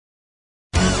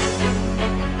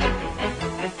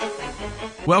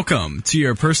Welcome to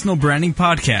your Personal Branding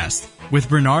Podcast with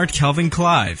Bernard Kelvin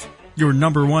Clive, your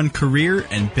number one career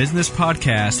and business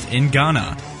podcast in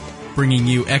Ghana, bringing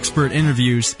you expert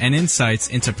interviews and insights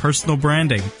into personal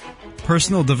branding,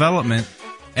 personal development,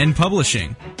 and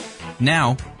publishing.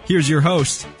 Now, here's your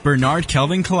host, Bernard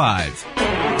Kelvin Clive.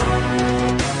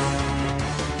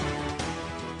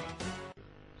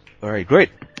 All right,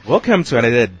 great. Welcome to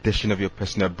another edition of your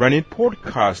Personal Branding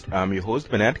Podcast. I'm your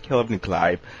host, Bernard Kelvin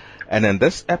Clive. And in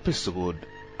this episode,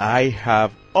 I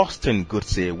have Austin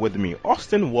Goodsay with me.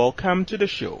 Austin, welcome to the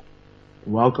show.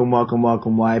 Welcome.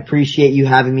 Well, I appreciate you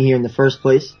having me here in the first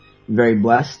place. I'm very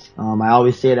blessed. I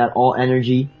always say that all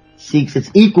energy seeks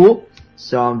its equal,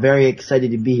 so I'm very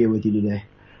excited to be here with you today.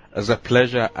 It's a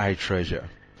pleasure I treasure.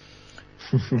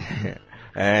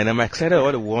 And I'm excited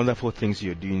about the wonderful things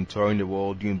you're doing, touring the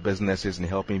world, doing businesses and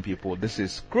helping people. This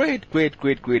is great.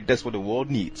 That's what the world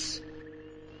needs.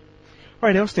 All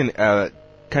right, Austin,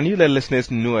 can you let listeners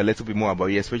know a little bit more about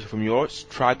you, especially from your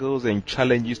struggles and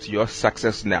challenges to your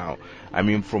success now? I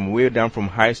mean, from way down from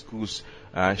high schools,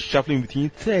 shuffling between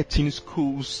 13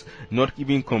 schools, not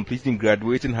even completing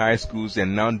graduating high schools,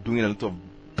 and now doing a lot of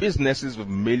businesses with $1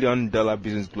 million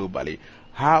business globally.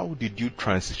 How did you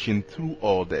transition through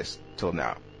all this till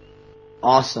now?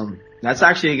 Awesome. That's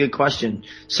actually a good question.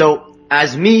 So,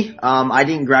 as me, I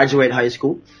didn't graduate high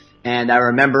school. And I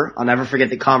remember, I'll never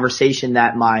forget the conversation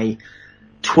that my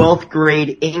 12th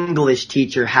grade English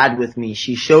teacher had with me.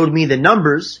 She showed me the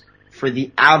numbers for the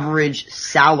average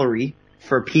salary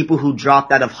for people who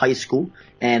dropped out of high school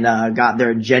and got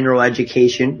their general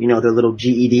education, their little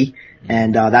GED.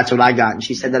 And that's what I got. And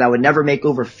she said that I would never make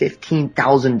over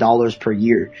 $15,000 per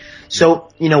year. So,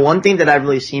 one thing that I've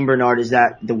really seen, Bernard, is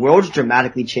that the world's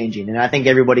dramatically changing. And I think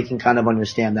everybody can kind of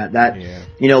understand that.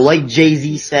 Like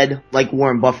Jay-Z said, like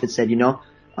Warren Buffett said,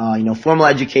 formal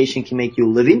education can make you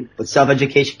a living, but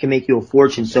self-education can make you a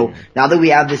fortune. So now that we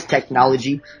have this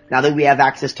technology, now that we have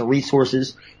access to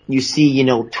resources, you see,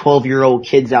 12-year-old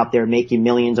kids out there making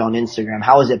millions on Instagram.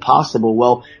 How is it possible?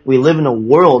 Well, we live in a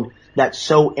world that's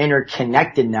so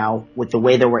interconnected now with the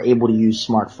way that we're able to use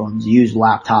smartphones, use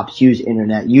laptops, use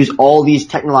internet, use all these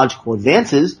technological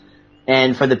advances.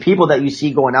 And for the people that you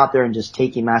see going out there and just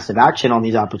taking massive action on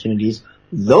these opportunities,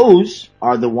 those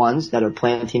are the ones that are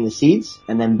planting the seeds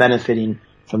and then benefiting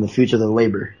from the future of the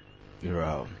labor.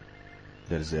 Wow.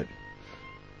 That is it.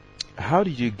 How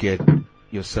did you get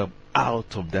yourself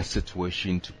out of that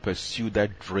situation to pursue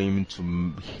that dream,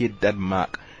 to hit that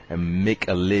mark and make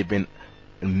a living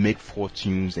and make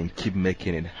fortunes and keep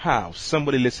making it? How?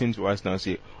 Somebody listening to us now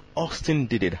say, Austin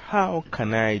did it. How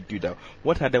can I do that?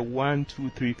 What are the 1, 2,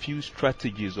 3 few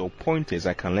strategies or pointers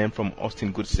I can learn from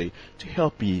Austin Goodsay to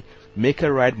help me make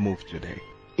a right move today?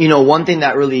 One thing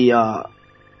that really,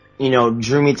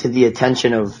 drew me to the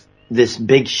attention of this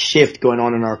big shift going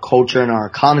on in our culture and our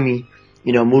economy,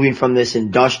 moving from this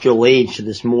industrial age to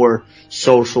this more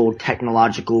social,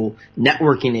 technological,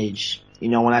 networking age.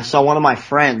 When I saw one of my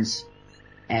friends,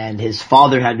 and his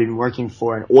father had been working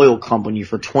for an oil company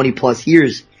for 20 plus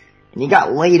years, and he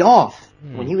got laid off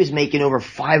when he was making over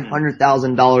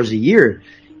 $500,000 a year.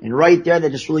 And right there, that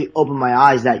just really opened my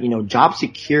eyes that, job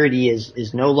security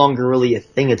is no longer really a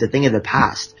thing. It's a thing of the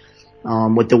past.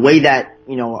 With the way that,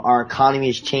 our economy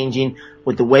is changing,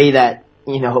 with the way that,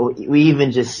 we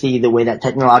even just see the way that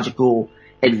technological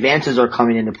advances are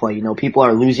coming into play. People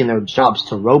are losing their jobs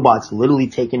to robots literally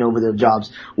taking over their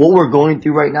jobs. What we're going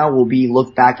through right now will be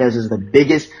looked back as the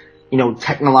biggest,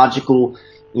 technological,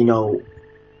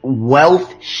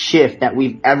 wealth shift that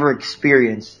we've ever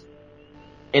experienced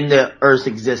in the Earth's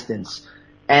existence.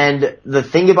 And the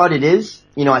thing about it is,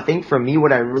 I think for me,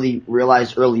 what I really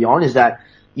realized early on is that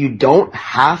you don't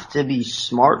have to be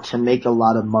smart to make a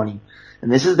lot of money.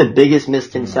 And this is the biggest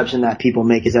misconception that people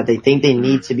make, is that they think they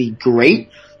need to be great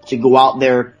to go out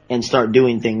there and start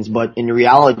doing things. But in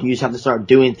reality, you just have to start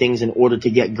doing things in order to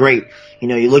get great.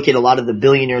 You look at a lot of the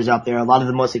billionaires out there, a lot of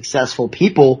the most successful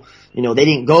people, they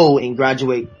didn't go and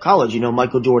graduate college.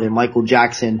 Michael Jordan, Michael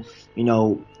Jackson,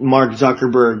 Mark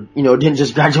Zuckerberg, didn't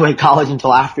just graduate college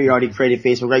until after he already created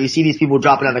Facebook, right? You see these people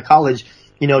dropping out of college,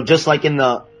 just like in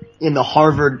the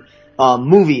Harvard,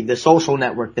 movie, The Social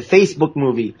Network, the Facebook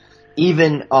movie.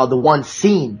 Even the one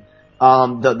scene,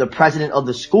 the president of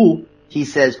the school, he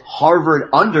says Harvard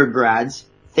undergrads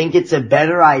think it's a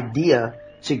better idea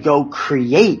to go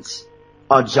create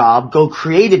a job, go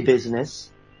create a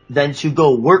business, than to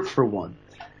go work for one.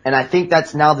 And I think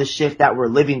that's now the shift that we're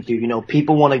living through.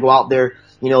 People want to go out there,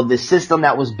 the system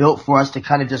that was built for us to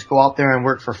kind of just go out there and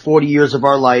work for 40 years of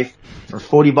our life for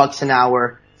 $40 an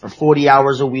hour, for 40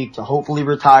 hours a week to hopefully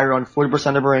retire on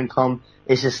 40% of our income.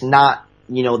 It's just not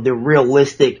the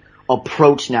realistic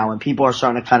approach now. And people are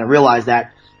starting to kind of realize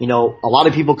that, a lot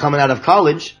of people coming out of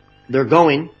college, they're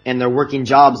going and they're working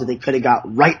jobs that they could have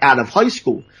got right out of high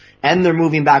school. And they're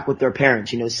moving back with their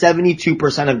parents.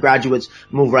 72% of graduates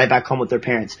move right back home with their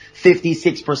parents.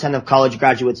 56% of college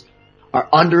graduates are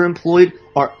underemployed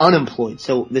or unemployed.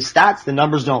 So the stats, the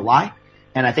numbers don't lie.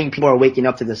 And I think people are waking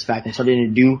up to this fact and starting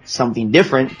to do something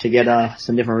different to get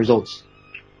some different results.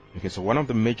 Okay, so one of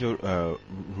the major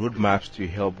roadmaps to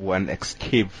help one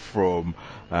escape from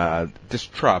this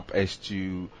trap is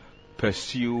to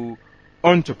pursue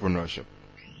entrepreneurship.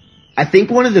 I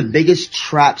think one of the biggest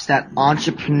traps that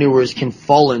entrepreneurs can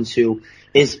fall into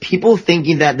is people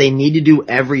thinking that they need to do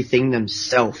everything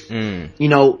themselves.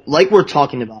 Like we're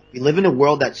talking about, we live in a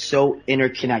world that's so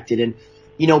interconnected.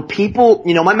 And, people,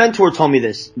 my mentor told me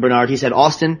this, Bernard. He said,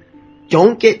 Austin,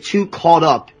 don't get too caught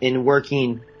up in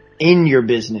working in your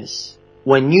business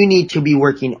when you need to be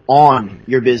working on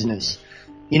your business.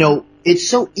 It's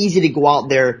so easy to go out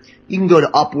there. You can go to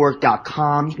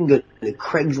Upwork.com. You can go to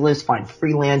Craigslist, find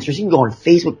freelancers. You can go on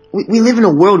Facebook. We live in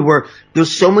a world where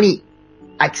there's so many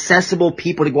accessible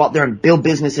people to go out there and build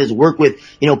businesses, work with,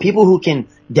 people who can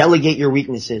delegate your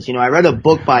weaknesses. I read a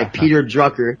book by Peter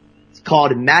Drucker. It's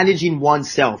called Managing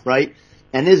Oneself, right?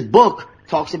 And this book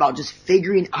talks about just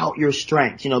figuring out your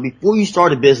strengths. Before you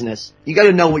start a business, you got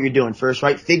to know what you're doing first,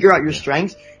 right? Figure out your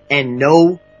strengths and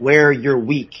know where you're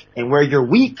weak. And where you're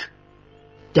weak,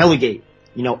 delegate,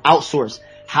 outsource.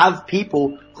 Have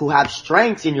people who have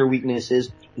strengths in your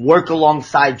weaknesses work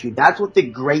alongside you. That's what the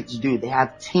greats do. They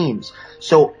have teams.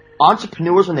 So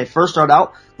entrepreneurs, when they first start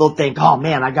out, they'll think, oh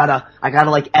man, I gotta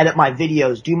like edit my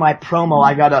videos, do my promo.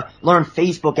 I gotta learn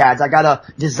Facebook ads. I gotta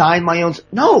design my own.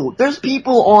 No, there's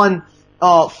people on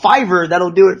Fiverr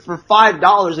that'll do it for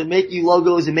 $5 and make you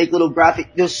logos and make little graphics.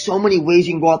 There's so many ways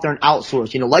you can go out there and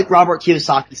outsource. Like Robert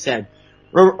Kiyosaki said.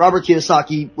 Robert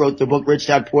Kiyosaki wrote the book Rich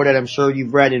Dad Poor Dad. I'm sure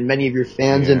you've read, and many of your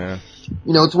fans. Yeah.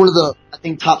 And it's one of the, I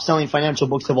think, top selling financial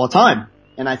books of all time.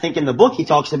 And I think in the book he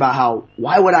talks about how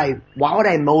why would I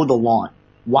mow the lawn?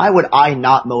 Why would I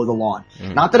not mow the lawn?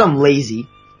 Not that I'm lazy.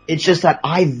 It's just that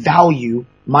I value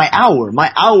my hour.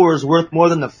 My hour is worth more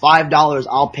than the $5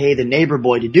 I'll pay the neighbor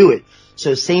boy to do it.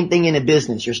 So same thing in a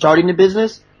business. You're starting a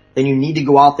business, then you need to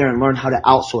go out there and learn how to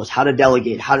outsource, how to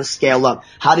delegate, how to scale up,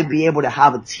 how to be able to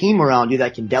have a team around you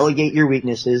that can delegate your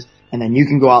weaknesses, and then you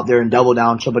can go out there and double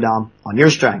down, triple down on your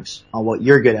strengths, on what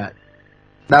you're good at.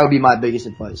 That would be my biggest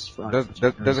advice.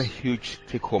 That's a huge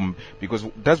take home, because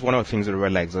that's one of the things I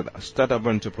realize, that startup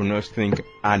entrepreneurs think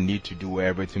I need to do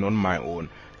everything on my own.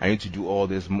 I need to do all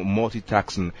this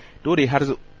multitasking. Though they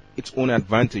have its own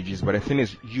advantages, but the thing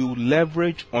is, you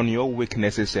leverage on your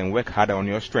weaknesses and work harder on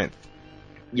your strength.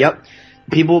 Yep.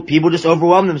 People just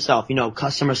overwhelm themselves.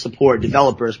 Customer support,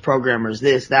 developers, programmers,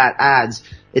 this, that, ads.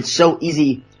 It's so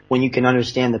easy when you can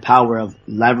understand the power of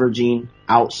leveraging,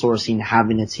 outsourcing,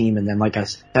 having a team, and then, like I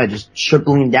said, just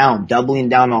tripling down, doubling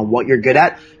down on what you're good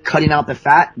at, cutting out the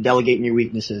fat, delegating your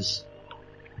weaknesses.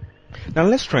 Now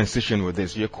let's transition with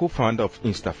this. You're co-founder of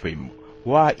InstaFame.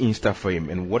 Why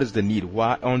InstaFame, and what is the need?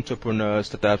 Why entrepreneurs,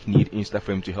 startups need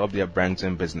InstaFame to help their brands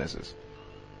and businesses?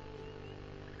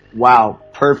 Wow,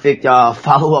 perfect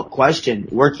follow-up question.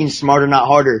 Working smarter, not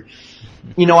harder.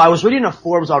 I was reading a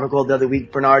Forbes article the other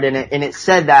week, Bernard, and it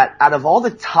said that out of all the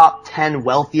top 10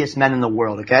 wealthiest men in the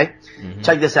world, okay?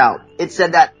 Check this out. It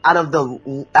said that out of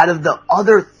the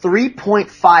other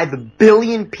 3.5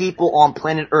 billion people on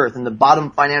planet Earth in the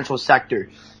bottom financial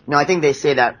sector, I think they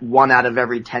say that 1 out of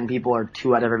every 10 people or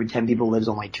 2 out of every 10 people lives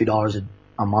on like $2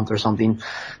 a month or something.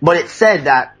 But it said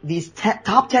that these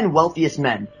top 10 wealthiest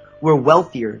men were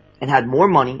wealthier and had more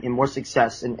money and more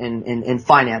success in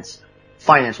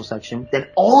financial section than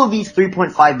all of these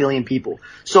 3.5 billion people.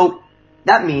 So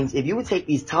that means if you would take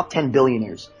these top 10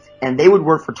 billionaires and they would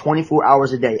work for 24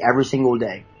 hours a day, every single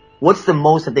day, what's the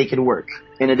most that they could work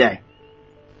in a day?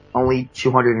 Only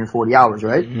 240 hours,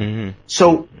 right?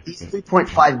 So these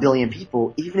 3.5 billion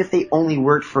people, even if they only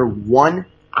worked for 1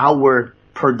 hour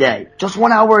per day, just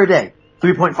 1 hour a day,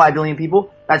 3.5 billion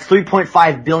people, that's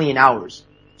 3.5 billion hours.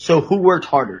 So who worked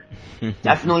harder?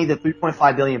 Definitely the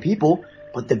 3.5 billion people,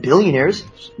 but the billionaires,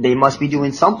 they must be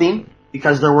doing something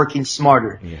because they're working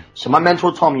smarter. Yeah. So my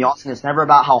mentor told me, Austin, it's never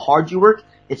about how hard you work.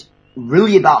 It's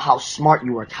really about how smart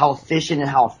you work, how efficient and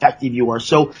how effective you are.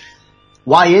 So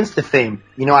why InstaFame?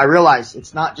 I realize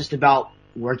it's not just about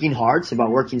working hard, it's about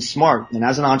working smart. And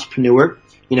as an entrepreneur,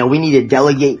 we need to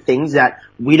delegate things that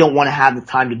we don't want to have the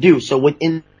time to do. So with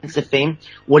InstaFame,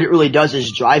 what it really does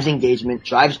is drives engagement,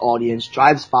 drives audience,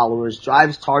 drives followers,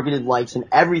 drives targeted likes, and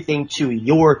everything to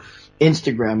your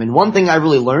Instagram. And one thing I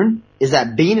really learned is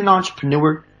that being an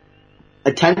entrepreneur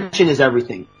attention is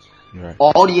everything. Right.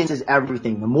 Audience is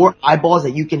everything. The more eyeballs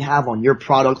that you can have on your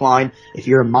product line, if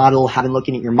you're a model, have them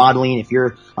looking at your modeling. If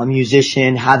you're a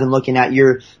musician, have them looking at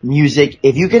your music.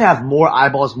 If you can have more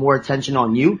eyeballs, more attention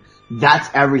on you, that's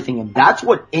everything. And that's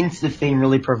what InstaFame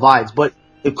really provides. But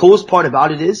the coolest part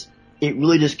about it is it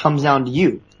really just comes down to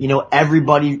you. You know,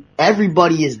 everybody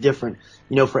is different.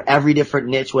 You know, for every different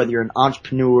niche, whether you're an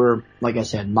entrepreneur, like I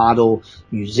said, model,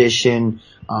 musician,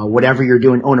 whatever you're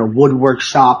doing, own a woodwork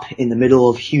shop in the middle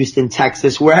of Houston,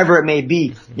 Texas, wherever it may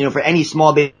be, you know, for any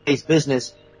small based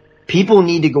business, people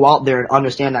need to go out there and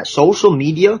understand that social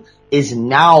media is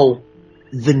now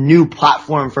the new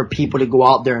platform for people to go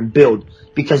out there and build.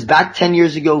 Because back 10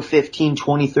 years ago, 15,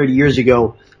 20, 30 years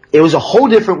ago, it was a whole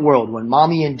different world when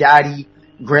mommy and daddy,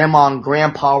 grandma and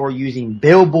grandpa were using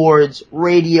billboards,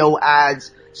 radio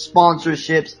ads,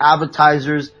 sponsorships,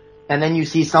 advertisers. And then you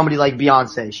see somebody like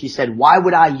Beyonce. She said, why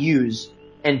would I use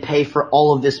and pay for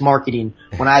all of this marketing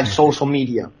when I have social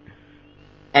media?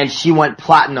 And she went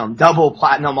platinum, double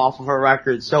platinum off of her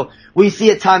records. So we see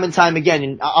it time and time again.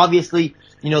 And obviously,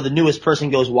 you know, the newest person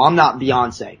goes, well, I'm not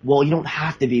Beyonce. Well, you don't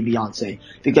have to be Beyonce,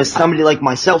 because somebody like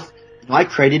myself, I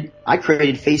created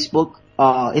Facebook,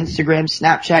 Instagram,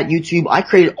 Snapchat, YouTube. I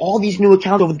created all these new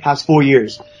accounts over the past 4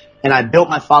 years. And I built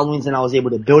my followings, and I was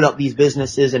able to build up these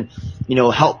businesses and, you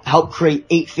know, help create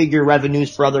 8-figure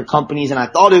revenues for other companies. And I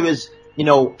thought it was, you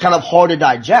know, kind of hard to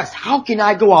digest. How can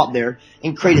I go out there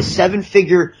and create a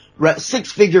 7-figure,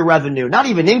 6-figure revenue? Not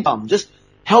even income, just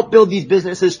help build these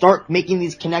businesses, start making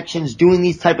these connections, doing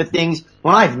these type of things.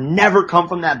 When I've never come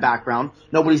from that background,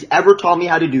 nobody's ever taught me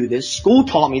how to do this. School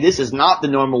taught me this is not the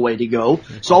normal way to go.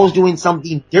 So I was doing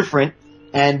something different,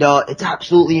 and it's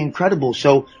absolutely incredible.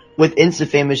 So with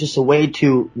InstaFame, it's just a way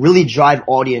to really drive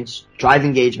audience, drive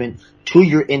engagement to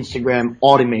your Instagram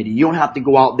automated. You don't have to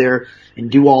go out there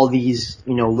and do all these,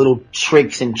 you know, little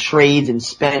tricks and trades and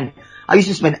I used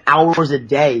to spend hours a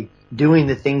day doing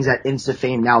the things that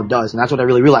InstaFame now does. And that's what I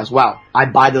really realized. Wow, I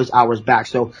buy those hours back.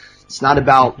 So it's not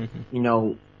about, you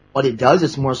know, what it does.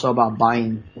 It's more so about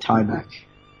buying time back.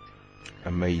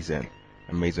 Amazing.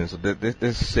 So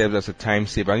this serves as a time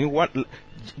saver. And you know what?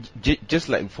 Just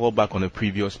like fall back on the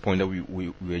previous point that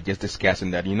we were just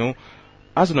discussing, that, you know,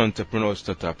 as an entrepreneur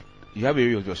startup, you have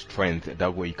areas of your strength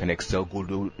that way you can excel,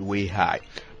 go way high.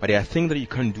 But there are things that you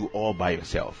can't do all by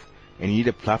yourself. And you need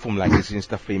a platform like this,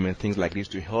 InstaFame, and things like this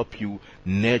to help you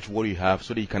nudge what you have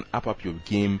so that you can up your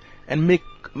game and make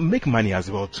money as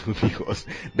well too, because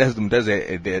that's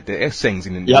the essence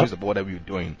in the news of whatever you're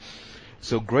doing.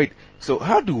 So great. So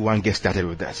how do one get started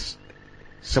with this?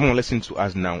 Someone listening to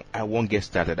us now, I won't get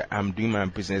started. I'm doing my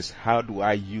business. How do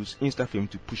I use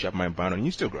InstaFame to push up my brand on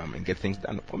Instagram and get things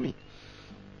done for me?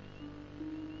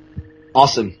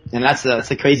 Awesome. And that's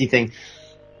the crazy thing.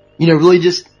 You know, really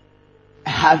just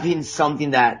having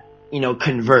something that, you know,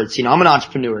 converts. You know, I'm an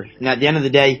entrepreneur, and at the end of the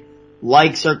day,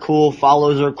 likes are cool,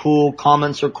 follows are cool,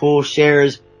 comments are cool,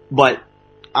 shares, but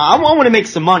I want to make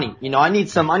some money. You know, I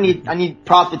need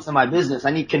profits in my business.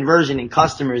 I need conversion and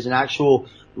customers and actual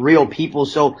real people.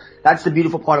 So that's the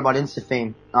beautiful part about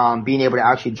InstaFame, being able to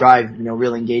actually drive, you know,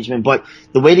 real engagement. But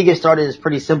the way to get started is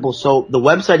pretty simple. So the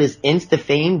website is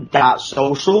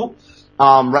instafame.social.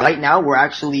 Right now we're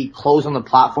actually closed on the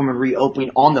platform and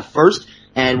reopening on the 1st.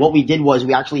 And what we did was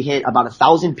we actually hit about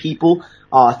 1,000 people,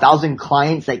 1,000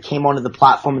 clients that came onto the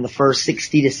platform in the first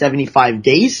 60 to 75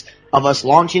 days of us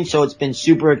launching. So it's been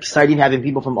super exciting having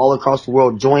people from all across the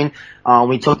world join.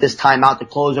 We took this time out to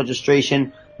close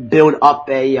registration, build up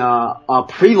a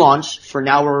pre-launch. For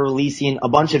now, we're releasing a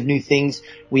bunch of new things.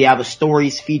 We have a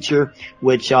stories feature,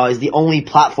 which is the only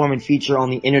platform and feature on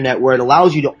the internet where it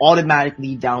allows you to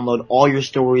automatically download all your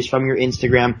stories from your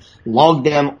Instagram, log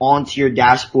them onto your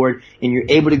dashboard, and you're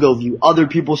able to go view other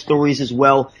people's stories as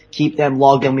well, keep them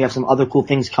logged in. We have some other cool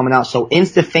things coming out. So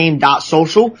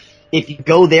instafame.social. If you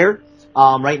go there,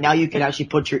 right now you can actually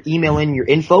put your email in, your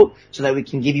info, so that we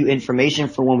can give you information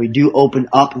for when we do open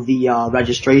up the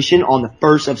registration on the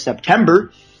 1st of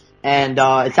September. And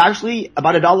it's actually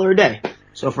about $1 a day.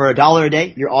 So for $1 a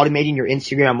day, you're automating your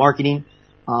Instagram marketing.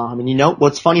 And you know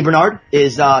what's funny, Bernard,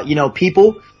 is you know,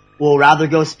 people will rather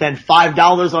go spend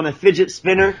 $5 on a fidget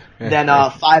spinner than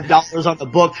 $5 on the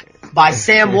book by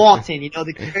Sam Walton, you know,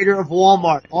 the creator of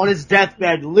Walmart. On his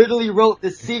deathbed, literally wrote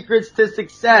The Secrets to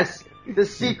Success. The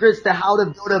secrets to how to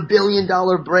build $1 billion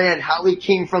brand, how he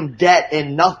came from debt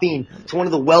and nothing to one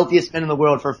of the wealthiest men in the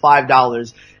world for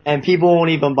 $5. And people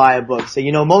won't even buy a book. So,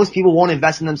 you know, most people won't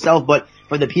invest in themselves, but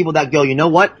for the people that go, you know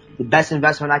what? The best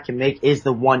investment I can make is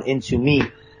the one into me.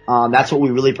 That's what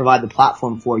we really provide the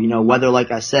platform for. You know, whether,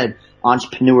 like I said,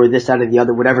 entrepreneur, this, that, or the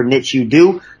other, whatever niche you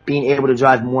do, being able to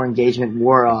drive more engagement,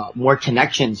 more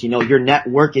connections. You know, your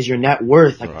network is your net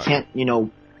worth. I can't, you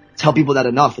know, tell people that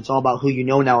enough. It's all about who you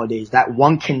know nowadays. That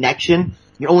one connection,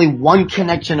 you're only one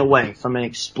connection away from an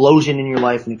explosion in your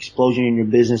life, an explosion in your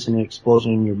business, and an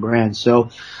explosion in your brand.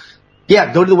 So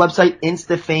yeah, go to the website,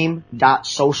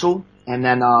 instafame.social, and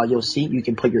then you'll see you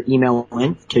can put your email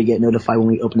in to get notified when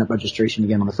we open up registration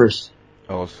again on the 1st.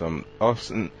 Awesome.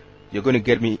 Awesome. You're going to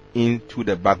get me into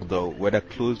the back door, whether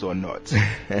closed or not.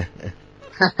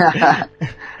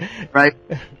 Right.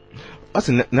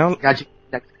 Awesome. Now, Got you.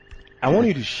 I want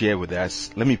you to share with us,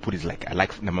 let me put it like, I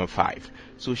like number 5.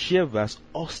 So share with us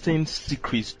Austin's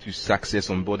secrets to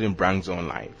success on building brands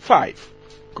online. 5.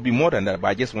 Could be more than that, but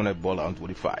I just want to boil down to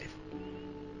the 5.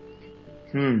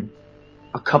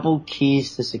 A couple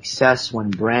keys to success when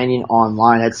branding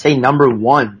online. I'd say number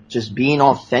 1, just being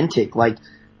authentic. Like,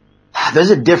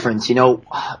 there's a difference, you know.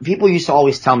 People used to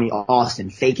always tell me, Austin,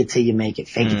 fake it till you make it,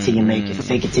 fake it till you make it,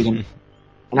 fake it till you make it.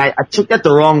 And I took that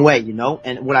the wrong way, you know.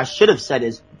 And what I should have said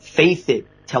is, faith it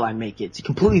till I make it. It's a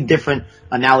completely different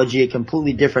analogy, a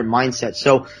completely different mindset.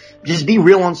 So just be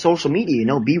real on social media, you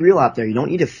know. Be real out there. You don't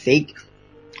need to fake.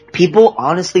 People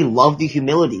honestly love the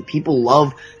humility. People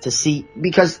love to see,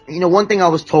 because, you know, one thing I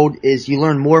was told is you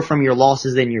learn more from your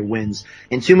losses than your wins.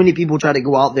 And too many people try to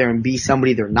go out there and be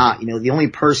somebody they're not. You know, the only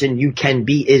person you can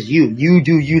be is you. You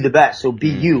do you the best. So be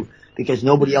you, because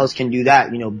nobody else can do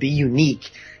that. You know, be unique.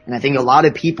 And I think a lot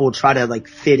of people try to like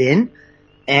fit in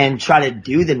and try to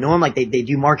do the norm. Like they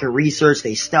do market research.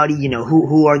 They study, you know,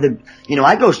 who are the, you know,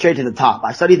 I go straight to the top.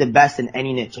 I study the best in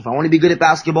any niche. If I want to be good at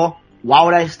basketball, why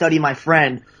would I study my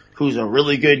friend who's a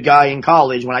really good guy in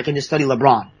college when I can just study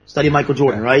LeBron, study Michael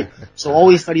Jordan, right? So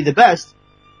always study the best.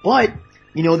 But,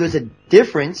 you know, there's a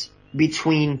difference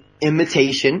between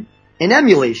imitation and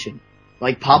emulation.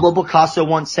 Like Pablo Picasso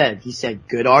once said, he said,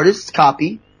 good artists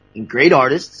copy and great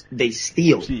artists, they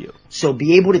steal. So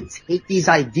be able to take these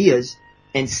ideas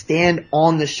and stand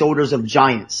on the shoulders of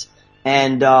giants.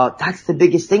 And that's the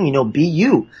biggest thing, you know, be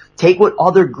you. Take what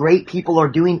other great people are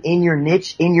doing in your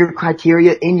niche, in your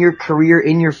criteria, in your career,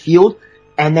 in your field,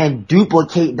 and then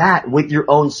duplicate that with your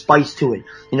own spice to it.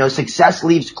 You know, success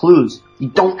leaves clues. You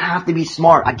don't have to be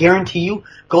smart. I guarantee you,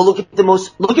 go look at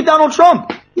Donald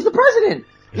Trump. He's the president.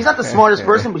 He's not the smartest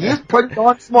person, but he's pretty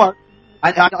darn smart.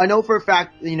 I know for a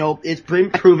fact, you know, it's been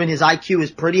proven his IQ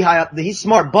is pretty high up. He's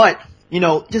smart, but, you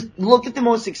know, just look at the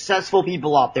most successful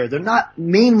people out there. They're not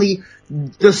mainly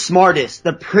the smartest,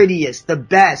 the prettiest, the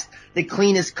best, the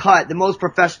cleanest cut, the most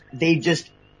professional.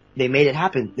 They made it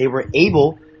happen. They were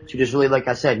able to just really, like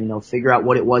I said, you know, figure out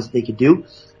what it was they could do,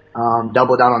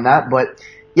 double down on that. But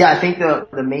yeah, I think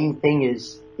the main thing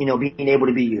is, you know, being able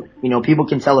to be you. You know, people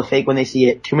can tell a fake when they see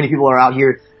it. Too many people are out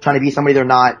here trying to be somebody they're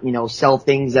not, you know, sell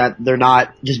things that they're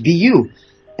not. Just be you.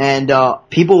 And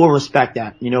people will respect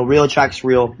that. You know, real attracts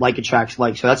real, like attracts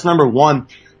like. So that's number 1.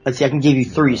 Let's see, I can give you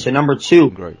 3. So number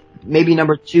 2, maybe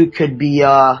number 2 could be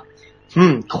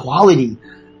quality.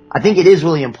 I think it is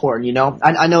really important, you know.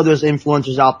 I know there's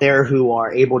influencers out there who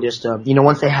are able just to, you know,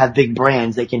 once they have big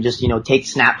brands, they can just, you know, take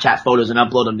Snapchat photos and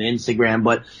upload them to Instagram.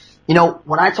 But, you know,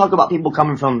 when I talk about people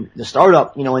coming from the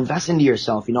startup, you know, invest into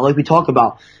yourself. You know, like we talk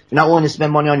about, if you're not willing to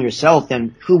spend money on yourself,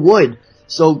 then who would?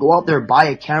 So go out there, buy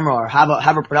a camera, or have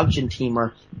a production team,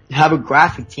 or have a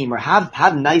graphic team, or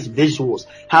have nice visuals,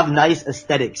 have nice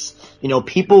aesthetics. You know,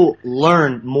 people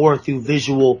learn more through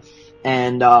visual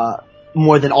and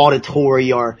more than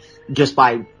auditory or just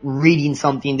by reading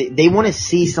something. They want to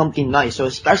see something nice. So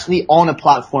especially on a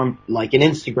platform like an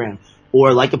Instagram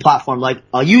or like a platform like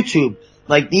a YouTube.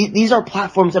 Like these are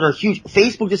platforms that are huge.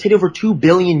 Facebook just hit over 2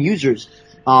 billion users.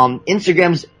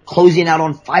 Instagram's closing out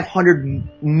on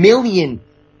 500 million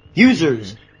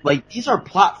users. Like, these are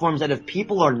platforms that if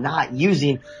people are not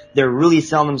using, they're really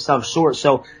selling themselves short.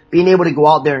 So being able to go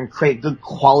out there and create good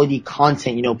quality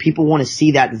content, you know, people want to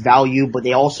see that value, but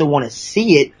they also want to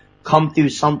see it come through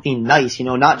something nice, you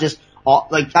know, not just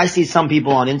like I see some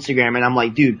people on Instagram and I'm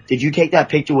like, dude, did you take that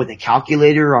picture with a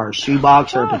calculator or a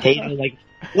shoebox or a potato? Like,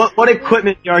 what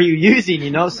equipment are you using, you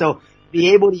know? So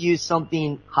be able to use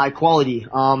something high quality.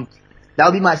 That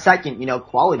would be my second, you know,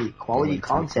 quality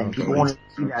content. People want to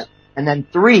see that. And then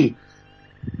 3,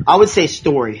 I would say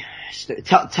story.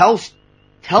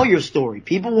 Tell your story.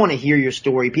 People want to hear your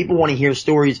story. People want to hear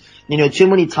stories. You know, too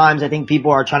many times I think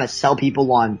people are trying to sell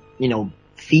people on, you know,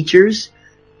 features,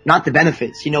 not the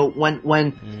benefits. You know,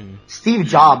 when Steve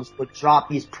Jobs would drop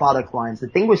these product lines, the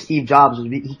thing with Steve Jobs was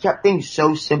he kept things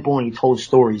so simple and he told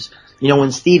stories. You know,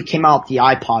 when Steve came out with the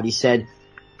iPod, he said,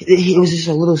 it was just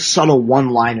a little subtle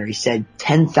one-liner. He said,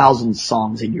 10,000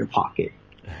 songs in your pocket.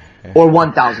 or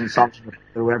 1,000 something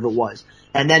or whatever it was.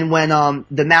 And then when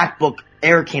the MacBook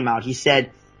Air came out, he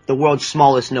said the world's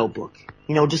smallest notebook.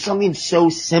 You know, just something so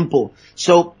simple.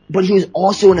 So, but he was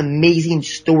also an amazing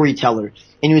storyteller,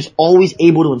 and he was always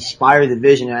able to inspire the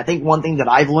vision. And I think one thing that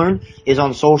I've learned is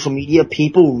on social media,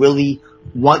 people really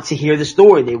want to hear the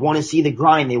story. They want to see the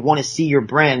grind. They want to see your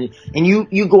brand. And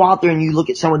you go out there and you look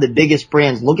at some of the biggest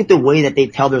brands. Look at the way that they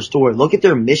tell their story. Look at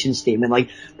their mission statement. Like,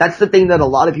 that's the thing that a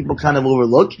lot of people kind of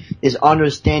overlook, is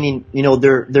understanding, you know,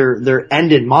 their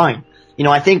end in mind. You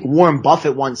know, I think Warren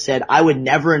Buffett once said, I would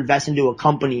never invest into a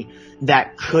company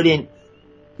that couldn't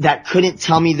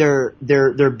tell me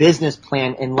their business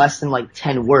plan in less than like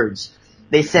 10 words.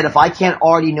 They said, if I can't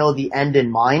already know the end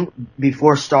in mind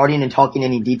before starting and talking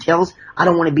any details, I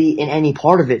don't want to be in any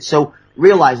part of it. So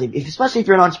realize it, especially if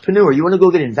you're an entrepreneur, you want to go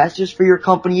get investors for your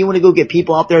company, you want to go get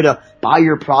people out there to buy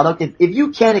your product. If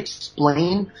you can't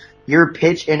explain your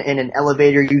pitch in an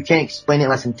elevator, you can't explain it in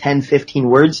less than 10, 15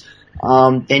 words,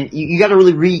 then you got to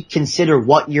really reconsider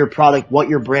what your product, what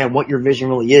your brand, what your vision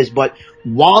really is. But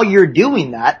while you're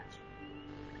doing that,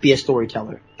 be a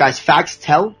storyteller. Guys, facts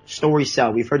tell, stories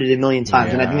sell. We've heard it a million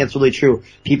times, and I think that's really true.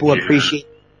 People appreciate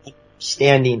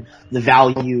understanding the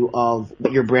value of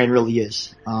what your brand really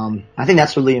is. I think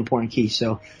that's a really important key.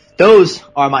 So those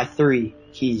are my 3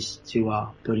 keys to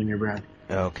building your brand.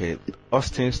 Okay.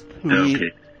 Austin's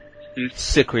 3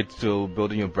 secrets to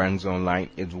building your brands online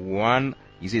is 1,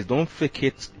 he says, don't fake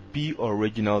it, be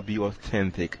original, be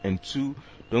authentic. And 2,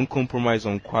 don't compromise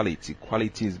on quality.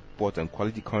 Quality is important.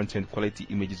 Quality content, quality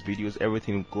images, videos,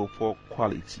 everything go for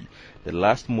quality. The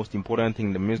last most important thing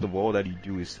in the midst of all that you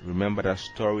do is remember that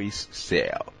stories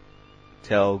sell.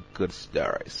 Tell good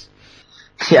stories.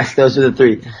 Yes, those are the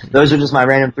 3. Those are just my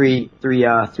random three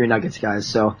nuggets, guys.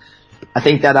 So I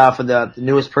think that for the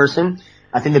newest person,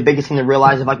 I think the biggest thing to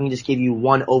realize, if I can just give you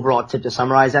one overall tip to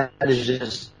summarize that, is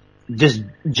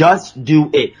just do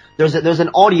it. There's an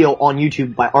audio on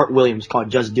YouTube by Art Williams called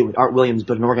Just Do It. Art Williams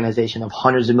built an organization of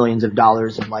hundreds of millions of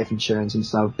dollars in life insurance and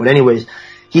stuff. But anyways,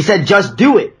 he said, just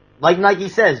do it. Like Nike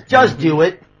says, just do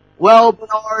it. Well,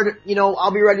 Bernard, you know,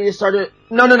 I'll be ready to start it.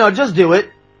 No, just do it.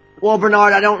 Well,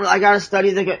 Bernard, I gotta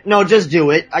study no, just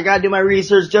do it. I gotta do my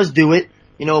research, just do it.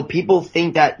 You know, people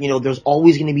think that, you know, there's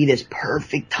always gonna be this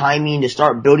perfect timing to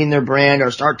start building their brand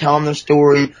or start telling their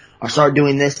story or start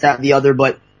doing this, that, the other,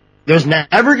 but there's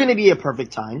never going to be a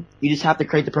perfect time. You just have to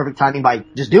create the perfect timing by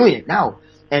just doing it now.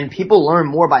 And people learn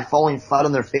more by falling flat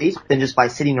on their face than just by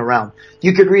sitting around.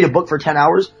 You could read a book for 10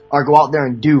 hours or go out there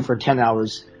and do for 10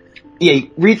 hours. Yeah,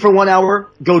 read for 1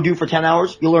 hour, go do for 10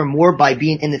 hours. You'll learn more by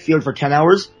being in the field for 10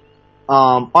 hours.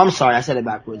 I'm sorry, I said it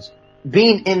backwards.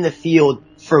 Being in the field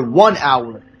for 1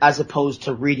 hour as opposed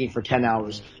to reading for 10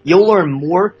 hours. You'll learn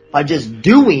more by just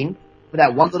doing for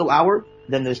that 1 little hour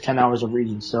than those 10 hours of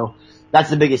reading. So that's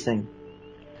the biggest thing.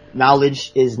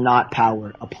 Knowledge is not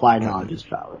power. Applied knowledge is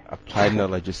power. Applied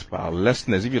knowledge is power.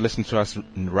 Listeners, if you listen to us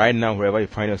right now, wherever you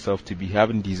find yourself to be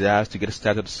having desires to get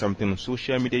started something on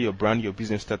social media, your brand, your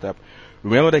business startup,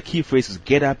 remember the key phrase is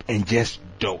get up and just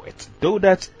do it. Do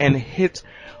that and hit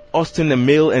Austin a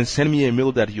mail and send me a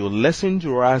mail that you listened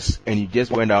to us and you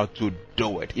just went out to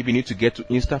do it. If you need to get to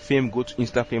InstaFame, go to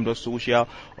instafame.social,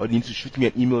 or you need to shoot me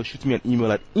an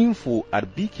email at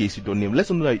info@bkc.name. Let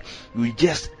us know that you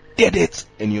just did it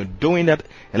and you're doing that,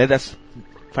 and let us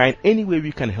find any way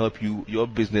we can help you, your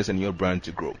business and your brand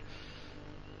to grow.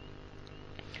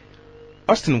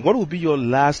 Austin, what will be your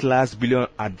last billion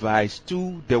advice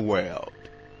to the world?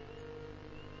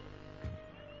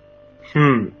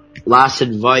 Last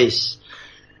advice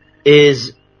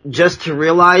is just to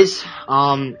realize,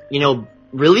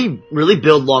 really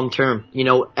build long term. You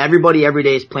know, everybody every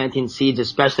day is planting seeds,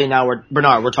 especially now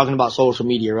we're talking about social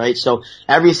media, right? So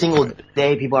every single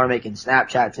day people are making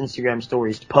Snapchats, Instagram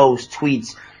stories, posts,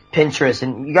 tweets, Pinterest,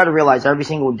 and you gotta realize every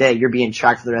single day you're being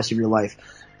tracked for the rest of your life.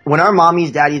 When our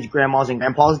mommies, daddies, grandmas, and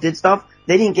grandpas did stuff,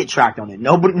 they didn't get tracked on it.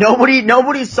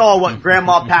 Nobody saw what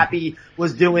Grandma Pappy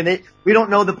was doing it. We don't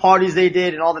know the parties they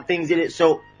did and all the things they did.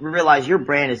 So realize your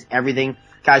brand is everything.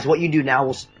 Guys, what you do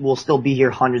now will still be here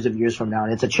hundreds of years from now.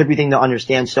 And it's a trippy thing to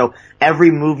understand. So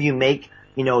every move you make,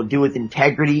 you know, do with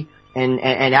integrity and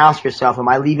ask yourself, am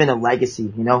I leaving a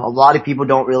legacy? You know, a lot of people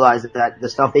don't realize that the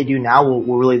stuff they do now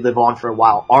will really live on for a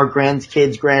while. Our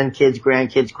grandkids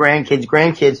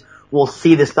will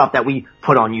see the stuff that we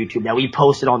put on YouTube, that we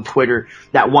posted on Twitter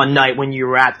that one night when you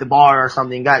were at the bar or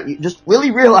something. Guys, you just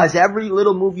really realize every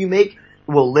little move you make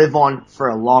will live on for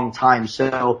a long time.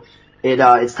 So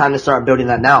it's time to start building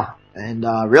that now and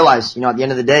realize, you know, at the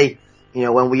end of the day, you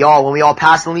know, when we all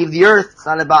pass and leave the earth, it's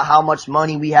not about how much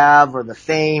money we have or the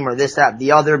fame or this, that,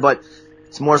 the other, but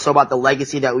It's more so about the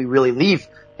legacy that we really leave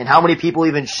and how many people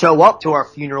even show up to our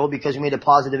funeral because we made a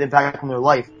positive impact on their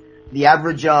life. The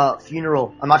average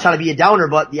funeral, I'm not trying to be a downer,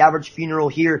 but the average funeral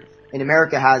here in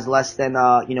America has less than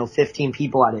 15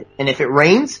 people at it. And if it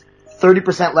rains,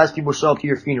 30% less people show up to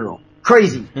your funeral.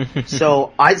 Crazy.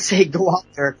 So I'd say go out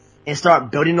there and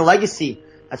start building a legacy.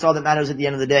 That's all that matters at the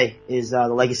end of the day is the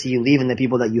legacy you leave and the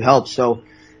people that you help. So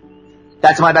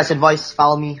that's my best advice.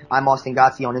 Follow me. I'm Austin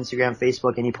Gatti on Instagram,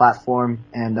 Facebook, any platform.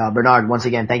 And Bernard, once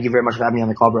again, thank you very much for having me on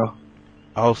the call, bro.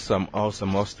 Awesome,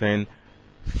 Austin.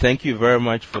 Thank you very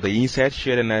much for the insight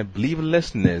shared, and I believe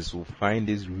listeners will find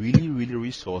this really, really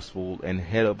resourceful and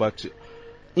head over to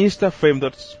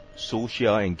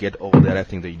instaframe.social and get all the other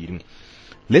things that you need.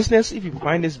 Listeners, if you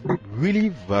find this really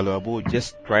valuable,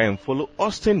 just try and follow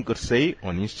Austin Godsey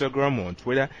on Instagram or on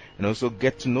Twitter, and also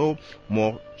get to know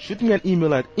more. Shoot me an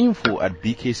email at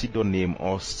info@bkc.name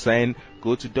or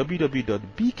go to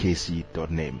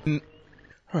www.bkc.name.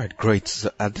 Alright, great. So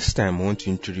at this time, I want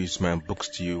to introduce my books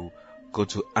to you. Go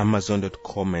to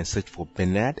Amazon.com and search for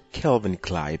Bernard Kelvin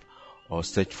Clive, or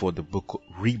search for the book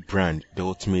Rebrand, the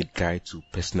Ultimate Guide to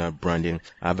Personal Branding.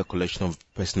 I have a collection of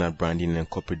personal branding and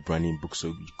corporate branding books, so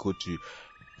you go to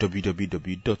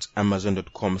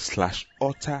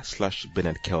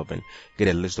www.amazon.com/author/Bernard Kelvin. Get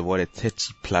a list of all the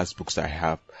 30 plus books I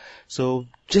have. So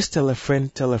just tell a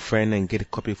friend, and get a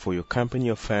copy for your company,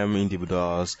 your family,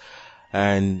 individuals.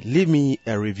 And leave me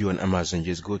a review on Amazon.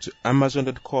 Just go to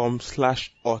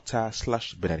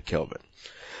amazon.com/author/Bernard Kelvin.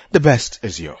 The best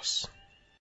is yours.